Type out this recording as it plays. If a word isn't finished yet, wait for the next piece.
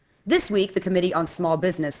This week, the Committee on Small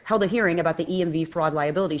Business held a hearing about the EMV fraud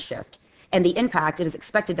liability shift and the impact it is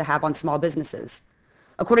expected to have on small businesses.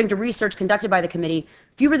 According to research conducted by the committee,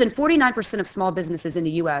 fewer than 49% of small businesses in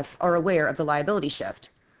the U.S. are aware of the liability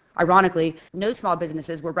shift. Ironically, no small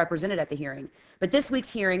businesses were represented at the hearing, but this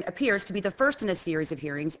week's hearing appears to be the first in a series of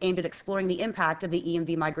hearings aimed at exploring the impact of the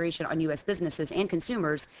EMV migration on U.S. businesses and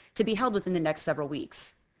consumers to be held within the next several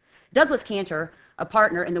weeks. Douglas Cantor, a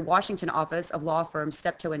partner in the Washington office of law firm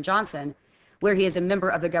Steptoe & Johnson, where he is a member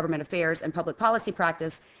of the Government Affairs and Public Policy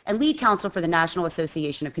Practice and lead counsel for the National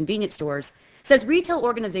Association of Convenience Stores, says retail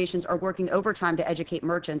organizations are working overtime to educate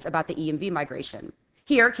merchants about the EMV migration.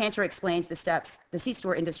 Here, Cantor explains the steps the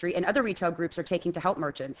C-store industry and other retail groups are taking to help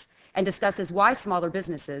merchants and discusses why smaller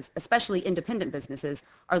businesses, especially independent businesses,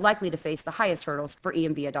 are likely to face the highest hurdles for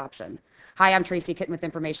EMV adoption. Hi, I'm Tracy Kitten with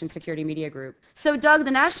Information Security Media Group. So, Doug,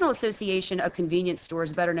 the National Association of Convenience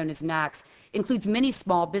Stores, better known as NACS, includes many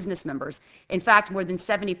small business members. In fact, more than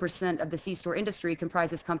 70% of the C-store industry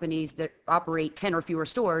comprises companies that operate 10 or fewer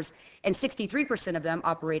stores, and 63% of them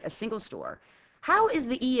operate a single store. How is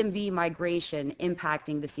the EMV migration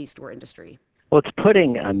impacting the C-store industry? Well, it's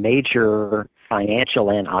putting a major financial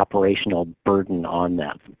and operational burden on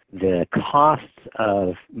them. The costs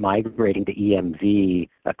of migrating to EMV,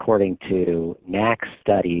 according to NACS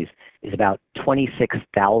studies, is about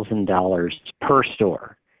 $26,000 per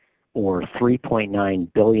store, or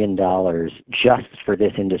 $3.9 billion just for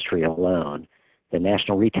this industry alone. The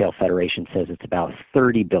National Retail Federation says it's about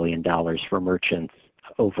 $30 billion for merchants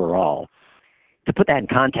overall. To put that in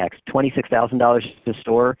context, $26,000 a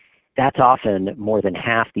store, that's often more than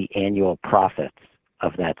half the annual profits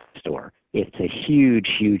of that store. It's a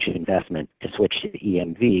huge, huge investment to switch to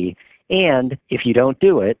EMV, and if you don't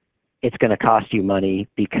do it, it's going to cost you money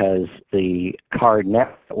because the card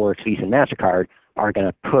networks, Visa and MasterCard, are going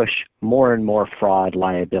to push more and more fraud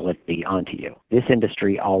liability onto you. This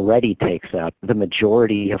industry already takes up the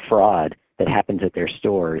majority of fraud that happens at their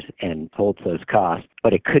stores and holds those costs,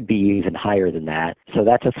 but it could be even higher than that. So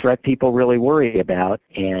that's a threat people really worry about,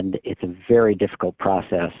 and it's a very difficult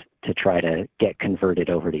process to try to get converted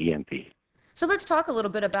over to EMV. So let's talk a little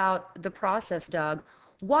bit about the process, Doug.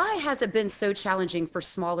 Why has it been so challenging for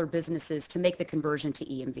smaller businesses to make the conversion to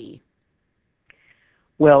EMV?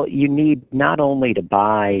 Well, you need not only to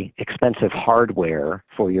buy expensive hardware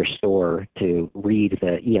for your store to read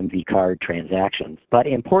the EMV card transactions, but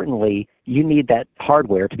importantly, you need that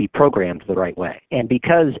hardware to be programmed the right way. And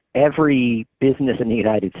because every business in the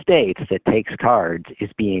United States that takes cards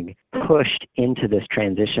is being pushed into this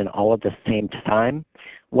transition all at the same time,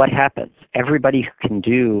 what happens? Everybody who can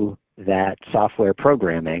do that software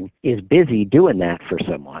programming is busy doing that for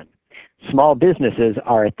someone. Small businesses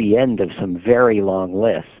are at the end of some very long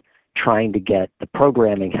lists trying to get the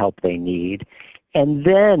programming help they need, and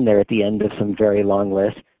then they're at the end of some very long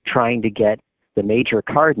lists trying to get the major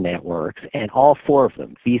card networks, and all four of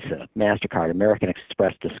them, Visa, MasterCard, American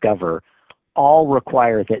Express, Discover, all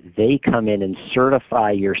require that they come in and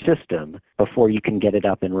certify your system before you can get it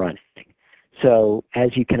up and running. So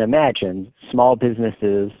as you can imagine, small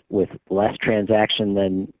businesses with less transaction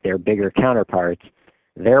than their bigger counterparts,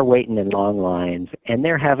 they're waiting in long lines, and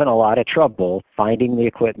they're having a lot of trouble finding the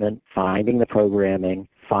equipment, finding the programming,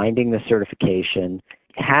 finding the certification,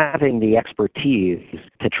 having the expertise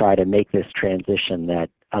to try to make this transition that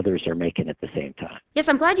others are making at the same time. Yes,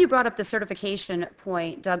 I'm glad you brought up the certification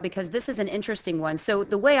point, Doug, because this is an interesting one. So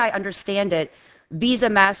the way I understand it, Visa,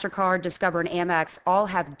 MasterCard, Discover, and Amex all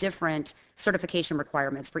have different certification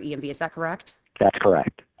requirements for EMV. Is that correct? That's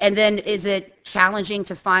correct. And then is it challenging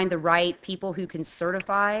to find the right people who can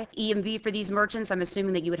certify EMV for these merchants? I'm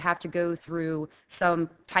assuming that you would have to go through some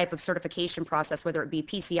type of certification process, whether it be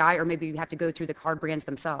PCI or maybe you have to go through the card brands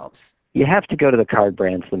themselves. You have to go to the card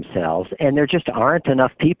brands themselves, and there just aren't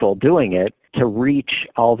enough people doing it to reach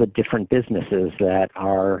all the different businesses that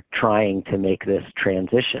are trying to make this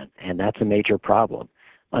transition, and that's a major problem.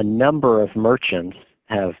 A number of merchants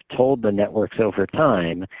have told the networks over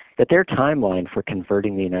time that their timeline for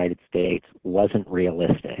converting the United States wasn't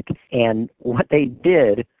realistic. And what they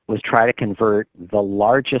did was try to convert the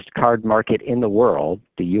largest card market in the world,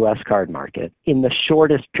 the U.S. card market, in the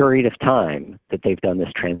shortest period of time that they've done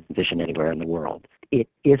this transition anywhere in the world. It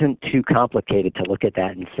isn't too complicated to look at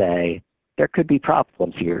that and say, there could be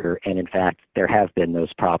problems here, and in fact, there have been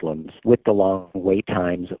those problems with the long wait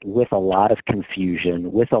times, with a lot of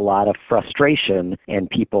confusion, with a lot of frustration, and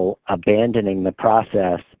people abandoning the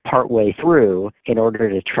process partway through in order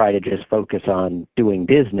to try to just focus on doing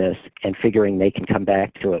business and figuring they can come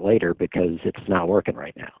back to it later because it's not working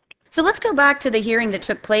right now. So let's go back to the hearing that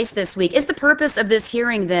took place this week. Is the purpose of this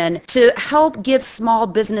hearing then to help give small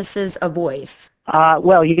businesses a voice?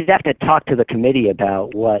 Well, you'd have to talk to the committee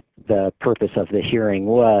about what the purpose of the hearing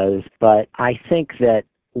was, but I think that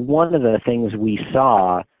one of the things we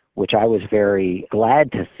saw, which I was very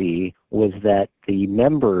glad to see, was that the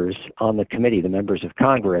members on the committee, the members of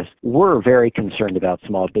Congress, were very concerned about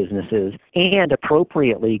small businesses and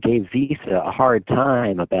appropriately gave Visa a hard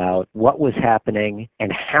time about what was happening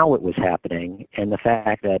and how it was happening, and the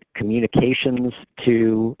fact that communications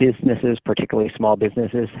to businesses, particularly small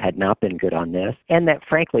businesses, had not been good on this, and that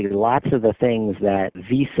frankly lots of the things that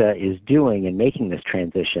Visa is doing in making this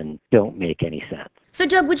transition don't make any sense. So,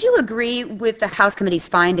 Doug, would you agree with the House Committee's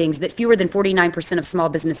findings that fewer than 49% of small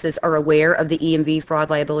businesses are aware of the EMV fraud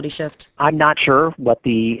liability shift? I'm not sure what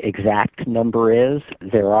the exact number is.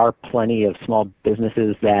 There are plenty of small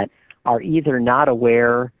businesses that are either not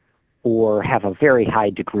aware or have a very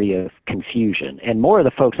high degree of confusion. And more of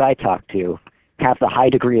the folks I talk to have the high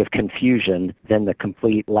degree of confusion than the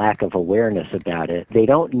complete lack of awareness about it. They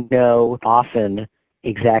don't know often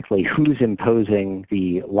exactly who's imposing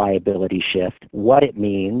the liability shift, what it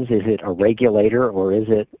means. Is it a regulator or is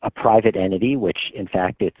it a private entity, which in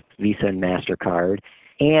fact it's Visa and MasterCard?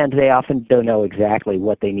 And they often don't know exactly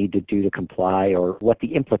what they need to do to comply or what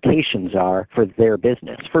the implications are for their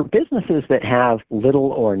business. For businesses that have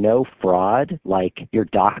little or no fraud, like your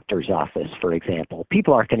doctor's office, for example,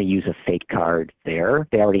 people aren't going to use a fake card there.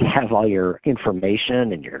 They already have all your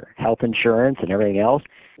information and your health insurance and everything else.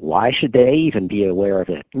 Why should they even be aware of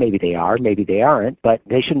it? Maybe they are, maybe they aren't, but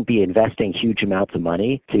they shouldn't be investing huge amounts of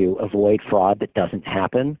money to avoid fraud that doesn't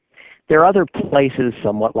happen. There are other places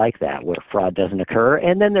somewhat like that where fraud doesn't occur,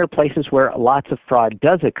 and then there are places where lots of fraud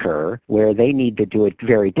does occur where they need to do a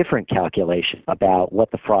very different calculation about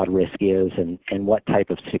what the fraud risk is and what type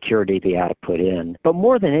of security they ought to put in. But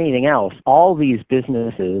more than anything else, all these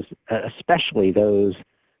businesses, especially those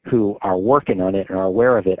who are working on it and are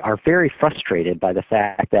aware of it, are very frustrated by the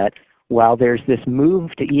fact that while there's this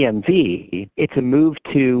move to EMV, it's a move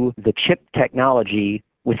to the chip technology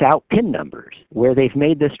without PIN numbers. Where they've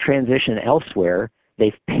made this transition elsewhere,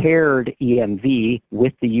 they've paired EMV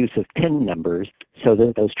with the use of PIN numbers so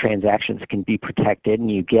that those transactions can be protected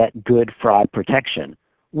and you get good fraud protection.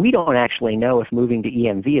 We don't actually know if moving to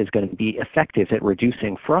EMV is going to be effective at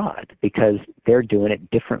reducing fraud because they're doing it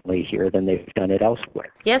differently here than they've done it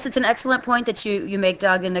elsewhere. Yes, it's an excellent point that you make,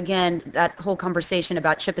 Doug. And again, that whole conversation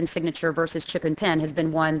about chip and signature versus chip and PIN has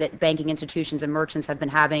been one that banking institutions and merchants have been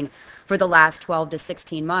having for the last 12 to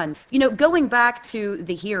 16 months. You know, going back to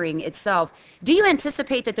the hearing itself, do you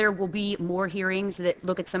anticipate that there will be more hearings that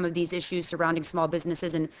look at some of these issues surrounding small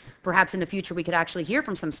businesses, and perhaps in the future we could actually hear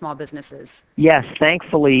from some small businesses? Yes,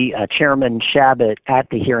 thankfully, Chairman Shabbat at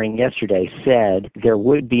the hearing yesterday said there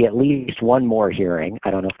would be at least one more hearing.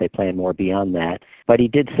 I don't know if they plan more beyond that. But he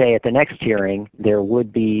did say at the next hearing there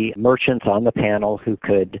would be merchants on the panel who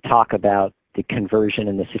could talk about the conversion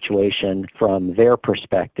and the situation from their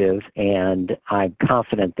perspective, and I'm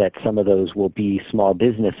confident that some of those will be small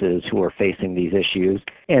businesses who are facing these issues.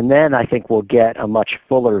 And then I think we'll get a much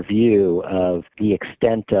fuller view of the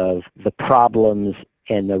extent of the problems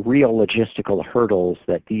and the real logistical hurdles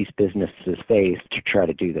that these businesses face to try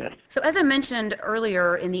to do this. So as I mentioned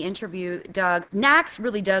earlier in the interview, Doug, NACS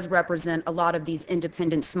really does represent a lot of these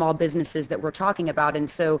independent small businesses that we're talking about. And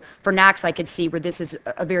so for NACS, I could see where this is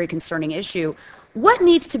a very concerning issue. What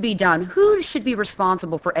needs to be done? Who should be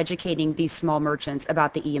responsible for educating these small merchants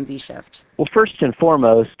about the EMV shift? Well, first and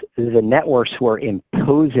foremost, the networks who are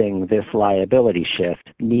imposing this liability shift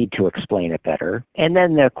need to explain it better. And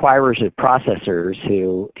then the acquirers and processors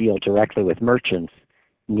who deal directly with merchants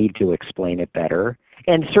need to explain it better.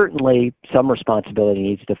 And certainly some responsibility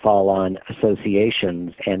needs to fall on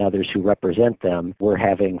associations and others who represent them. We're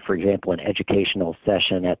having, for example, an educational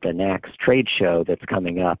session at the NACS trade show that's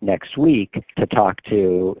coming up next week to talk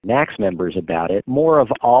to NACS members about it. More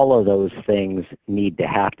of all of those things need to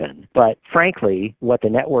happen. But frankly, what the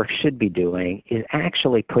network should be doing is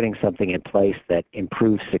actually putting something in place that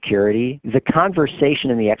improves security. The conversation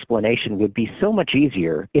and the explanation would be so much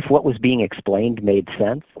easier if what was being explained made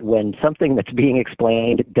sense. When something that's being explained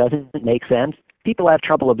doesn't make sense, people have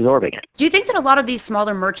trouble absorbing it. Do you think that a lot of these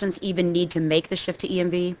smaller merchants even need to make the shift to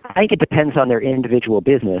EMV? I think it depends on their individual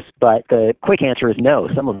business, but the quick answer is no,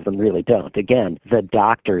 some of them really don't. Again, the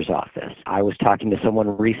doctor's office. I was talking to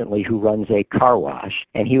someone recently who runs a car wash,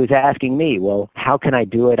 and he was asking me, well, how can I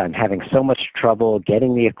do it? I'm having so much trouble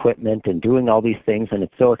getting the equipment and doing all these things, and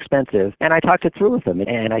it's so expensive. And I talked it through with him,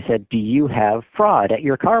 and I said, do you have fraud at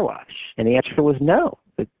your car wash? And the answer was no.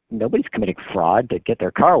 nobody's committing fraud to get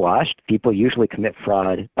their car washed. People usually commit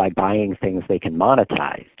fraud by buying things they can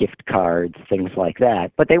monetize, gift cards, things like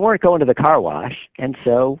that. But they weren't going to the car wash, and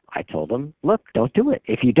so I told them, look, don't do it.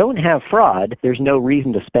 If you don't have fraud, there's no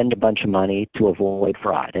reason to spend a bunch of money to avoid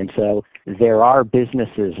fraud. And so there are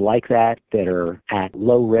businesses like that that are at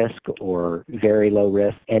low risk or very low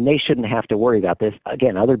risk, and they shouldn't have to worry about this.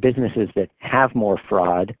 Again, other businesses that have more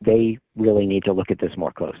fraud, they really need to look at this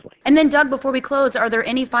more closely. And then, Doug, before we close, are there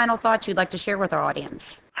any final thoughts you'd like to share with our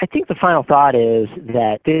audience? I think the final thought is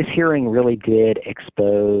that this hearing really did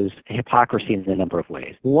expose hypocrisy in a number of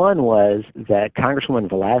ways. One was that Congresswoman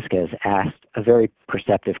Velasquez asked a very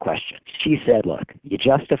perceptive question. She said, look, you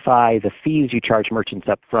justify the fees you charge merchants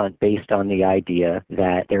up front based on the idea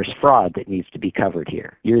that there's fraud that needs to be covered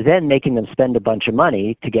here. You're then making them spend a bunch of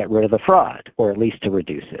money to get rid of the fraud, or at least to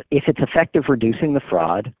reduce it. If it's effective reducing the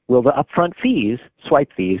fraud, will the upfront fees,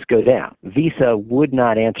 swipe fees, go down? Visa would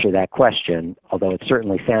not answer that question, although it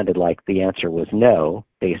certainly sounded like the answer was no,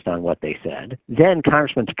 based on what they said. Then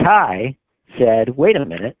Congressman Takai said, wait a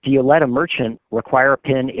minute, do you let a merchant require a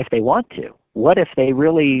PIN if they want to? What if they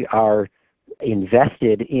really are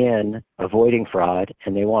invested in avoiding fraud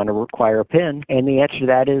and they want to require a PIN? And the answer to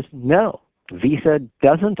that is no. Visa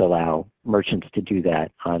doesn't allow merchants to do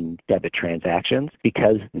that on debit transactions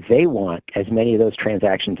because they want as many of those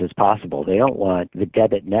transactions as possible. They don't want the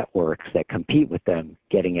debit networks that compete with them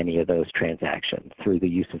getting any of those transactions through the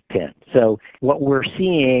use of PIN. So what we're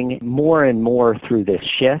seeing more and more through this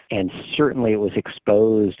shift, and certainly it was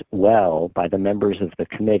exposed well by the members of the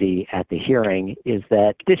committee at the hearing, is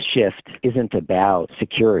that this shift isn't about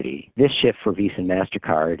security. This shift for Visa and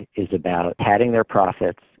MasterCard is about padding their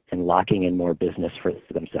profits and locking in more business for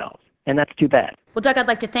themselves. And that's too bad. Well, Doug, I'd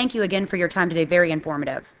like to thank you again for your time today. Very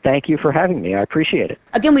informative. Thank you for having me. I appreciate it.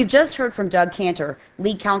 Again, we've just heard from Doug Cantor,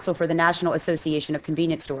 lead counsel for the National Association of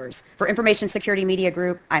Convenience Stores. For Information Security Media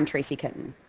Group, I'm Tracy Kitten.